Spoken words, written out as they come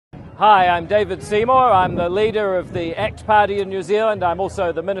Hi, I'm David Seymour. I'm the leader of the ACT Party in New Zealand. I'm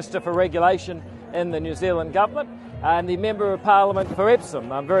also the Minister for Regulation in the New Zealand Government and the Member of Parliament for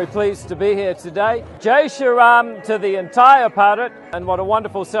Epsom. I'm very pleased to be here today. Jai Shree Ram to the entire Bharat, and what a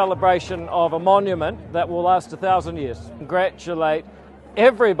wonderful celebration of a monument that will last 1,000 years. Congratulate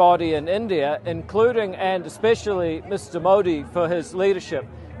everybody in India, including and especially Mr. Modi for his leadership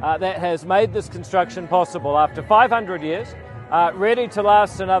that has made this construction possible after 500 years. Ready to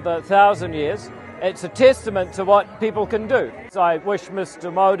last another 1,000 years. It's a testament to what people can do. So I wish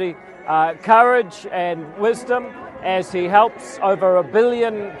Mr. Modi courage and wisdom as he helps over 1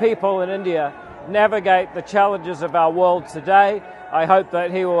 billion people in India navigate the challenges of our world today. I hope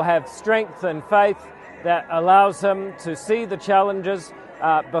that he will have strength and faith that allows him to see the challenges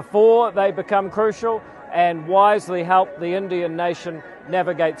before they become crucial and wisely help the Indian nation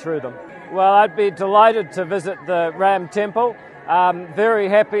navigate through them. Well, I'd be delighted to visit the Ram Temple. Very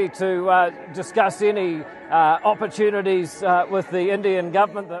happy to discuss any opportunities with the Indian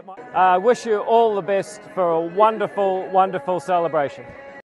government. I wish you all the best for a wonderful, wonderful celebration.